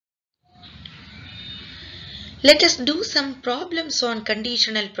Let us do some problems on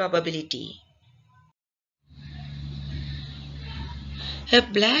conditional probability. A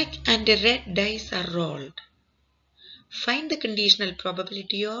black and a red dice are rolled. Find the conditional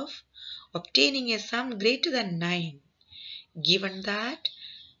probability of obtaining a sum greater than 9, given that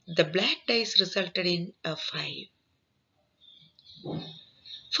the black dice resulted in a 5.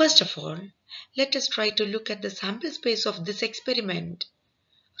 First of all, let us try to look at the sample space of this experiment,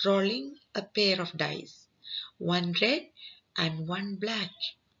 rolling a pair of dice, one red and one black.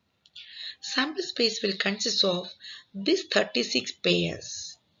 Sample space will consist of these 36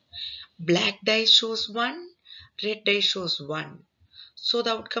 pairs. Black dice shows 1, red dice shows 1. So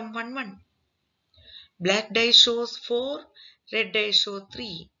the outcome 1, 1. Black dice shows 4, red dice shows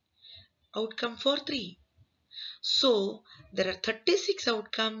 3. Outcome 4, 3. So there are 36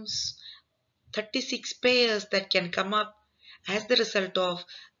 outcomes, 36 pairs that can come up as the result of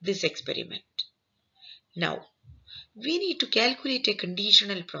this experiment. Now, we need to calculate a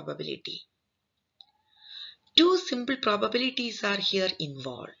conditional probability. Two simple probabilities are here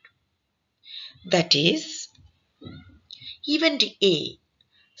involved. That is, event A,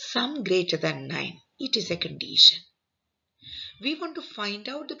 sum greater than 9. It is a condition. We want to find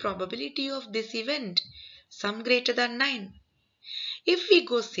out the probability of this event, sum greater than 9. If we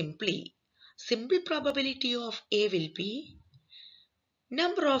go simply, simple probability of A will be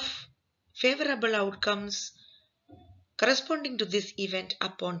number of favorable outcomes corresponding to this event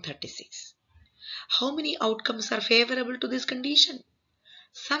upon 36. How many outcomes are favorable to this condition?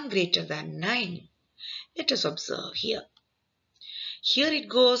 Sum greater than 9. Let us observe here. Here it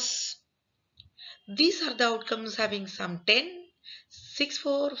goes. These are the outcomes having sum 10, 6,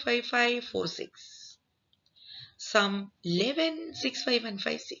 4, 5, 5, 4, 6. Sum 11, 6, 5 and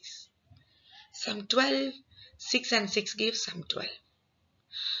 5, 6. Sum 12, 6 and 6 gives sum 12.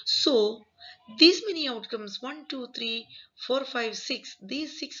 So, these many outcomes 1, 2, 3, 4, 5, 6.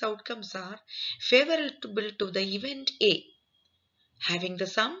 These 6 outcomes are favorable to the event A, having the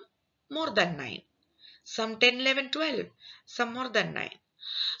sum more than 9. Sum 10, 11, 12. Sum more than 9.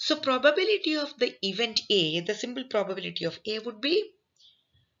 So, probability of the event A, the simple probability of A would be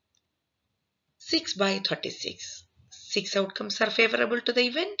 6 by 36. 6 outcomes are favorable to the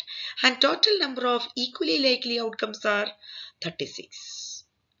event and total number of equally likely outcomes are 36.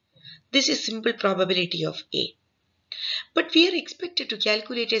 This is simple probability of A. But we are expected to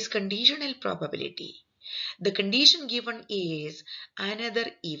calculate as conditional probability. The condition given is another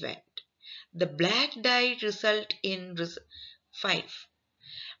event. The black die result in 5.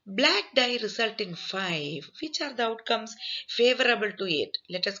 Black die result in 5. Which are the outcomes favorable to it?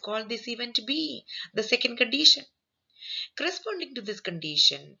 Let us call this event B, the second condition. Corresponding to this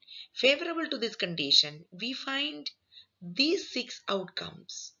condition, favorable to this condition, we find these 6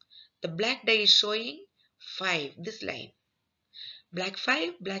 outcomes. The black die is showing 5, this line. Black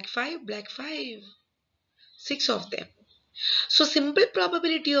 5, black 5, black 5. 6 of them. So simple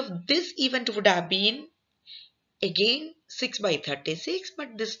probability of this event would have been again 6 by 36,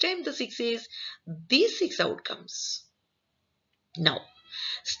 but this time the 6 is these 6 outcomes. Now,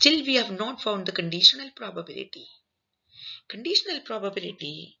 still we have not found the conditional probability. Conditional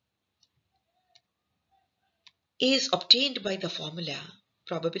probability is obtained by the formula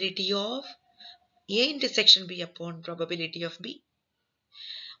probability of A intersection B upon probability of B.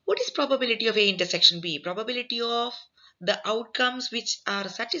 What is probability of A intersection B? Probability of the outcomes which are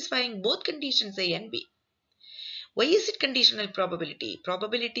satisfying both conditions A and B. Why is it conditional probability?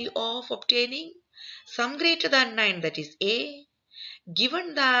 Probability of obtaining sum greater than 9, that is A,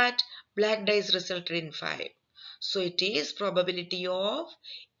 given that black dice resulted in 5. So it is probability of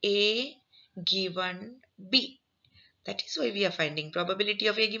A given B. That is why we are finding probability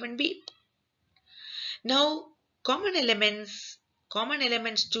of A given B. Now, common elements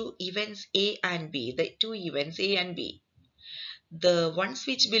to events A and B, the two events A and B. The ones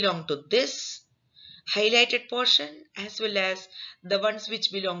which belong to this highlighted portion as well as the ones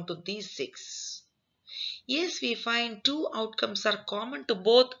which belong to these 6. Yes, we find 2 outcomes are common to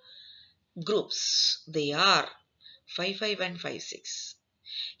both groups. They are 5, 5 and 5, 6.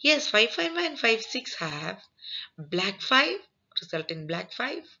 Yes, 5, 5 and 5, 6 have black 5, result in black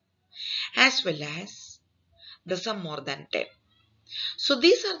 5, as well as the sum more than 10. So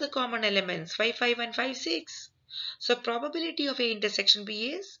these are the common elements 5, 5 and 5, 6. So probability of A intersection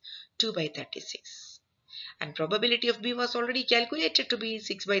B is 2 by 36. And probability of B was already calculated to be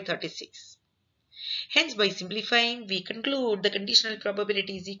 6 by 36. Hence, by simplifying, we conclude the conditional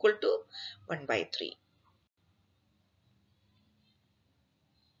probability is equal to 1 by 3.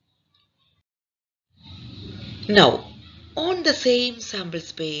 Now, On the same sample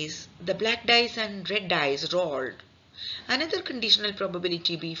space, the black dice and red dice rolled. Another conditional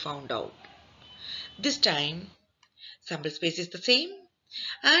probability be found out. This time, sample space is the same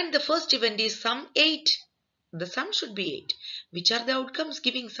and the first event is sum 8. The sum should be 8. Which are the outcomes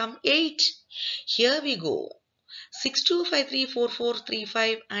giving sum 8? Here we go. 6, 2, 5, 3, 4, 4, 3,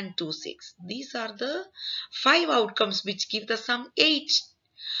 5 and 2, 6. These are the 5 outcomes which give the sum 8.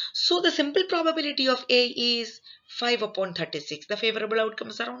 So the simple probability of A is 5 upon 36. The favorable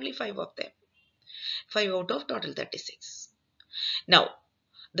outcomes are only 5 of them. 5 out of total 36. Now,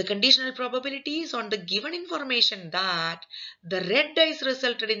 the conditional probability is on the given information that the red dice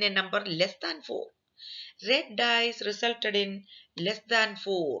resulted in a number less than 4. Red dice resulted in less than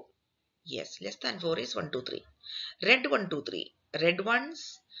 4. Yes, less than 4 is 1, 2, 3. Red 1, 2, 3. Red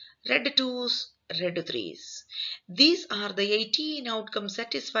ones, red 2s, red 3s. These are the 18 outcomes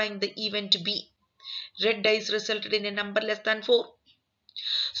satisfying the event B. Red dice resulted in a number less than 4.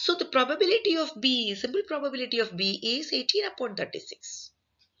 So the probability of B, simple probability of B is 18 upon 36.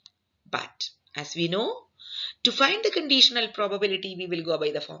 But as we know, to find the conditional probability, we will go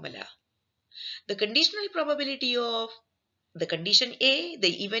by the formula. The conditional probability of the condition A,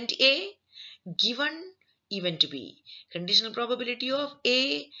 the event A, given event B. Conditional probability of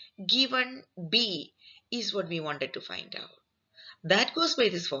A given B is what we wanted to find out. That goes by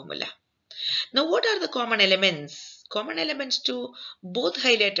this formula. Now, what are the common elements? Common elements to both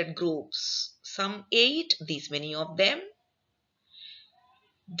highlighted groups. Some 8, these many of them.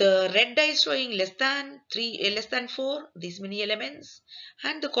 The red dice showing less than 3, less than 4, these many elements.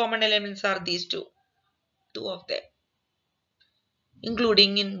 And the common elements are these two of them,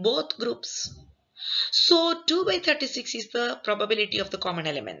 including in both groups. So 2 by 36 is the probability of the common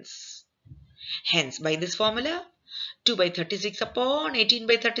elements. Hence, by this formula, 2 by 36 upon 18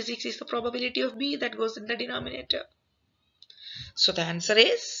 by 36 is the probability of B that goes in the denominator. So the answer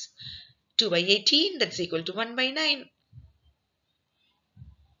is 2 by 18, that's equal to 1 by 9.